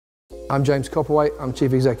I'm James Copperwaite. I'm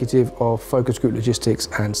Chief Executive of Focus Group Logistics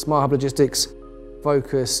and Smart Hub Logistics.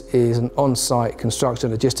 Focus is an on-site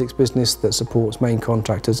construction logistics business that supports main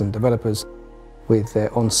contractors and developers with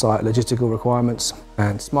their on-site logistical requirements.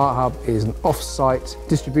 And Smart Hub is an off-site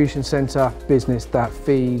distribution centre business that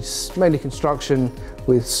feeds mainly construction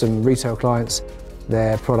with some retail clients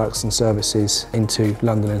their products and services into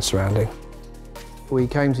London and surrounding. We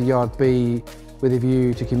came to Yard B with a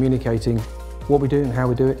view to communicating what we do and how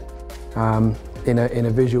we do it in a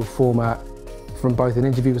visual format from both an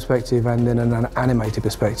interview perspective and then an animated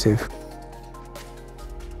perspective.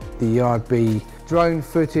 The Yard B drone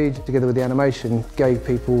footage together with the animation gave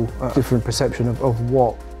people a different perception of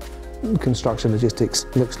what construction logistics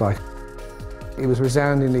looks like. It was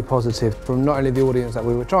resoundingly positive from not only the audience that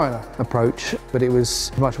we were trying to approach, but it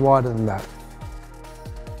was much wider than that.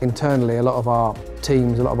 Internally, a lot of our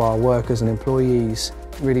teams, a lot of our workers and employees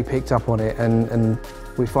really picked up on it, and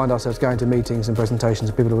we find ourselves going to meetings and presentations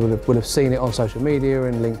and people will have seen it on social media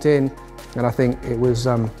and LinkedIn, and I think it was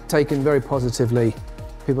taken very positively.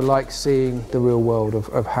 People like seeing the real world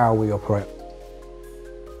of how we operate.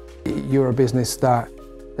 You're a business that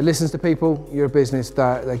listens to people, you're a business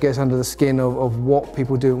that gets under the skin of what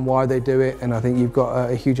people do and why they do it, and I think you've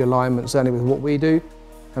got a huge alignment certainly with what we do,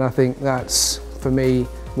 and I think that's, for me,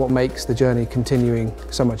 what makes the journey continuing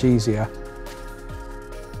so much easier.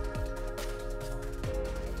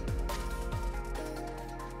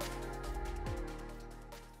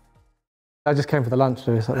 I just came for the lunch,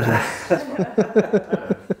 Lewis, that was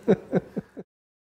all.